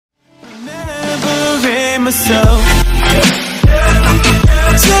blame myself.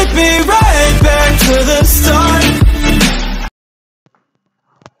 Take me right back to the start.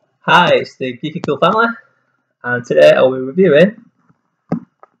 Hi, it's the Geeky Cool family, and today I'll be reviewing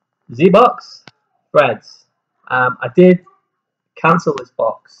Zbox Threads. I did cancel this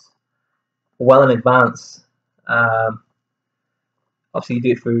box well in advance. Obviously, you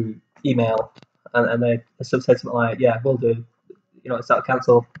do it through email, and they said something like, "Yeah, we'll do," it's out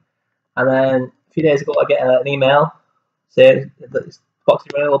cancel. And then a few days ago, I get an email saying that this box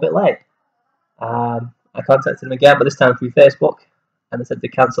is running a little bit late. I contacted them again, but this time through Facebook, and they said to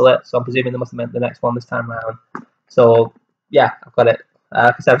cancel it. So I'm presuming they must have meant the next one this time round. So yeah, I've got it.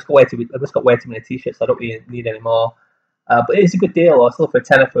 Because I've just got way too many t-shirts, so I don't really need any more. But it is a good deal. I'll still for a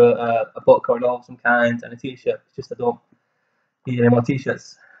tenner for a book or an of some kind and a t-shirt. It's just I don't need any more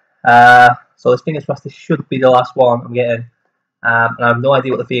t-shirts. So this fingers crossed, this should be the last one I'm getting. And I have no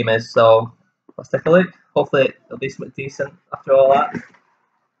idea what the theme is, so let's take a look. Hopefully it'll be something decent after all that.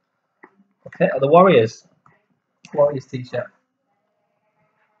 Okay, the Warriors t-shirt.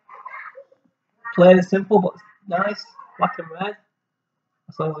 Plain and simple, but nice, black and red.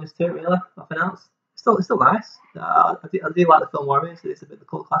 That's all there is to it, really. Nothing else. It's still nice. I do like the film Warriors. It's a bit of a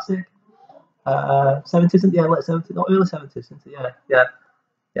cult classic. 70s, yeah, late 70s, not early 70s.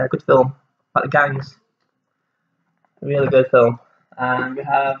 Yeah, good film. Like the gangs. A really good film. And we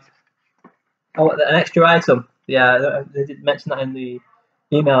have an extra item. Yeah, they did mention that in the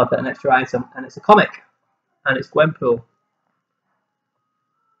email, but an extra item, and it's a comic, and it's Gwenpool.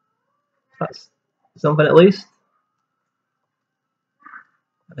 That's something at least.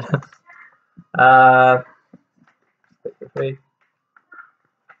 Free.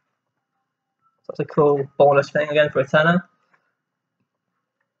 So that's a cool bonus thing again for a tenner.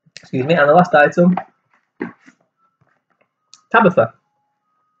 Excuse me. And the last item, Tabitha.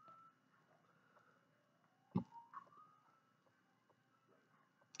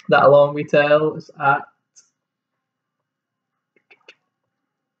 That alone retails at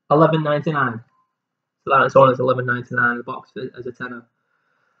 $11.99. So that is on as $11.99 the box as a tenner.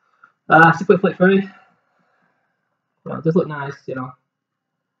 It's a quick flick through. It does look nice,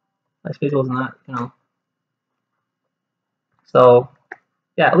 nice visuals and that, So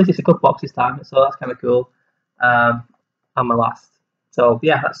yeah, at least it's a good box this time, so that's kind of cool. And my last. So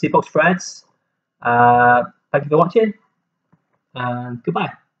yeah, that's Zbox Threads. Thank you for watching, and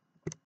goodbye.